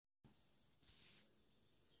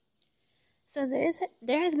So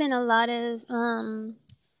there has been a lot of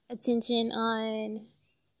attention on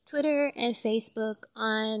Twitter and Facebook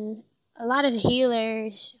on a lot of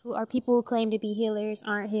healers who are people who claim to be healers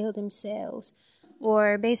aren't healed themselves.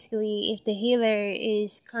 Or basically, if the healer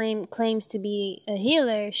claims to be a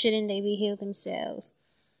healer, shouldn't they be healed themselves?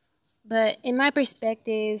 But in my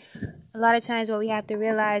perspective, a lot of times what we have to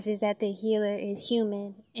realize is that the healer is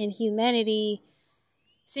human, and humanity,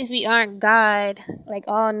 since we aren't God, like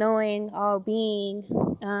all knowing, all being,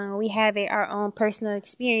 we have our own personal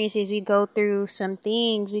experiences. We go through some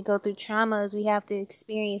things, we go through traumas, we have to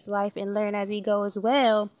experience life and learn as we go as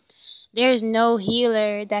well. There's no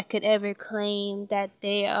healer that could ever claim that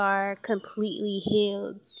they are completely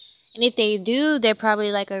healed. And if they do, they're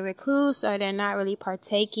probably like a recluse, or they're not really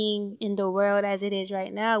partaking in the world as it is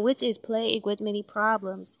right now, which is plagued with many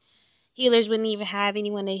problems. Healers wouldn't even have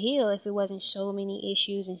anyone to heal if it wasn't so many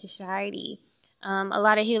issues in society. A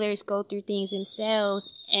lot of healers go through things themselves,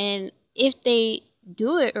 and if they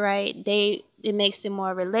do it right, it makes them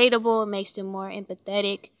more relatable, it makes them more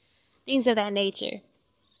empathetic, things of that nature.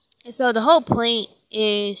 And so the whole point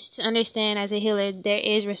is to understand, as a healer, there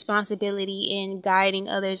is responsibility in guiding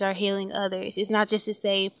others or healing others. It's not just to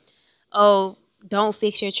say, oh, don't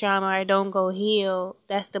fix your trauma or don't go heal.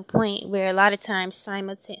 That's the point. Where a lot of times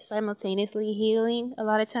simultaneously healing a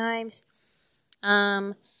lot of times.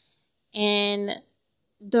 And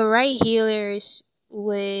the right healers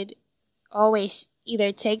would always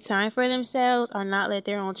either take time for themselves or not let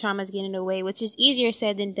their own traumas get in the way, which is easier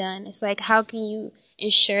said than done. It's like, how can you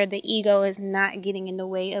ensure the ego is not getting in the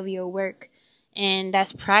way of your work? And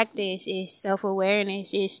that's practice, is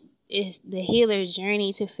self-awareness, is the healer's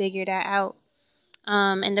journey to figure that out.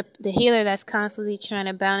 And the healer that's constantly trying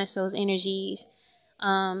to balance those energies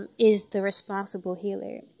is the responsible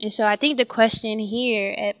healer. And so I think the question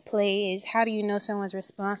here at play is, how do you know someone's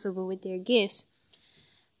responsible with their gifts?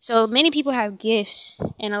 So many people have gifts,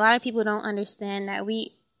 and a lot of people don't understand that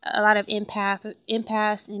a lot of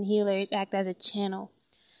empaths and healers act as a channel.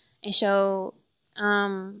 And so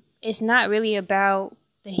it's not really about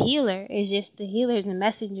the healer. It's just the healer is the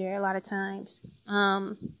messenger a lot of times,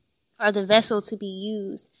 or the vessel to be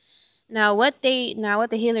used. Now what the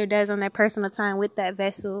healer does on their personal time with that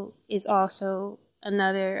vessel is also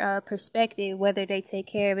another perspective, whether they take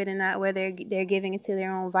care of it or not, whether they're giving it to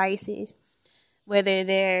their own vices, whether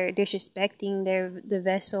they're disrespecting the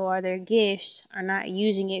vessel or their gifts, or not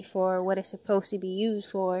using it for what it's supposed to be used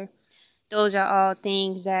for. Those are all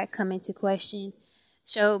things that come into question.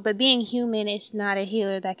 So, but being human, it's not a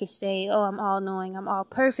healer that could say, oh, I'm all knowing, I'm all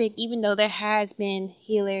perfect, even though there has been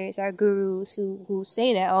healers or gurus who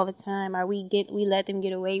say that all the time, or we let them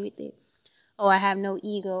get away with it. Oh, I have no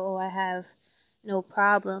ego, oh, I have no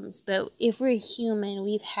problems. But if we're human,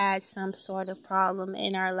 we've had some sort of problem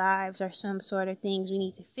in our lives, or some sort of things we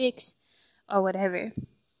need to fix, or whatever.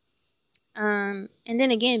 And then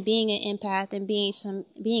again, being an empath and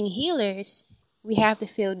being healers, we have to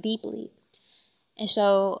feel deeply. And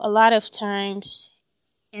so a lot of times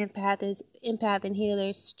empath and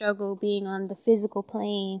healers struggle being on the physical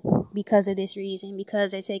plane because of this reason,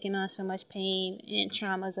 because they're taking on so much pain and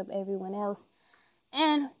traumas of everyone else,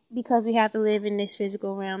 and because we have to live in this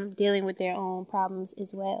physical realm dealing with their own problems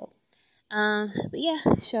as well. But yeah,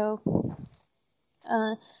 so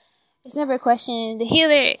it's never a question. The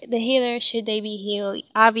healer, should they be healed?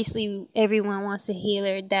 Obviously, everyone wants a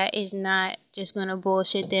healer that is not just going to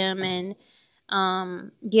bullshit them and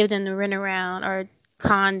give them the runaround or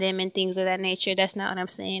con them and things of that nature. That's not what I'm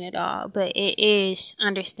saying at all. But it is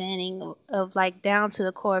understanding of, like, down to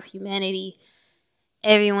the core of humanity.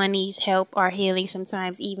 Everyone needs help or healing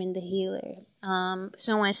sometimes, even the healer.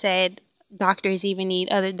 Someone said doctors even need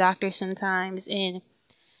other doctors sometimes, and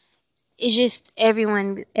it's just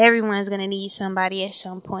everyone's going to need somebody at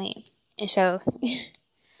some point. And so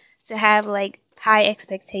to have like high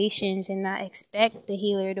expectations and not expect the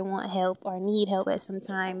healer to want help or need help at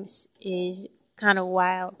sometimes is kind of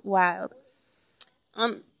wild.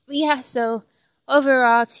 Yeah, so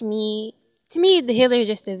overall, to me the healer is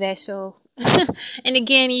just a vessel. And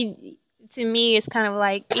again, to me, it's kind of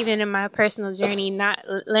like, even in my personal journey,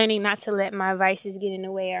 learning not to let my vices get in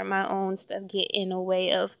the way, or my own stuff get in the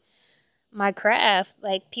way of my craft.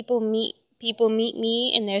 Like, people meet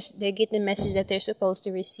me, and they get the message that they're supposed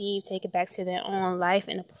to receive, take it back to their own life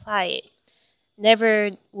and apply it.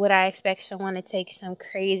 Never would I expect someone to take some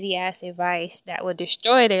crazy ass advice that would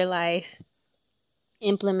destroy their life,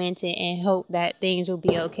 implement it, and hope that things will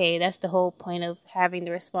be okay. That's the whole point of having the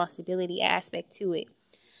responsibility aspect to it.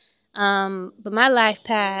 But my life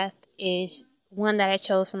path is one that I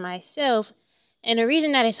chose for myself And the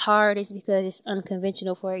reason that it's hard is because it's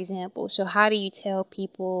unconventional, for example. So how do you tell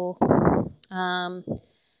people um,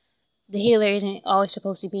 the healer isn't always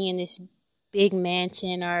supposed to be in this big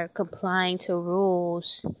mansion or complying to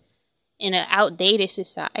rules in an outdated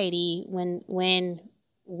society when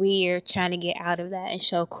we're trying to get out of that? And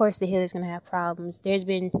so, of course, the healer's going to have problems. There's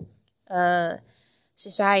been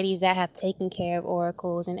societies that have taken care of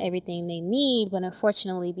oracles and everything they need, but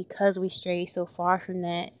unfortunately, because we stray so far from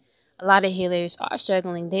that, a lot of healers are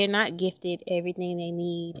struggling. They're not gifted everything they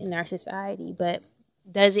need in our society, but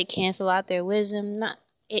does it cancel out their wisdom? Not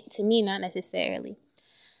it to me, not necessarily.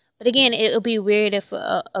 But again, it would be weird if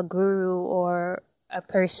a guru or a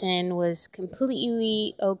person was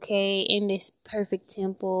completely okay in this perfect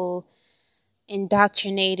temple,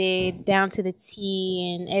 indoctrinated down to the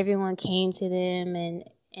T, and everyone came to them,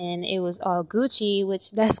 and it was all Gucci, which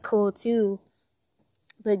that's cool too.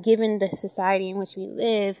 But given the society in which we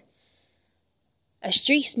live, a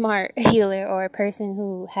street smart healer or a person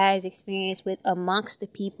who has experience with amongst the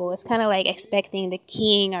people, it's kind of like expecting the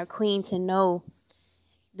king or queen to know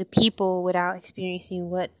the people without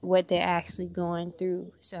experiencing what they're actually going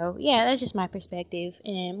through. So yeah, that's just my perspective,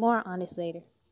 and more on this later.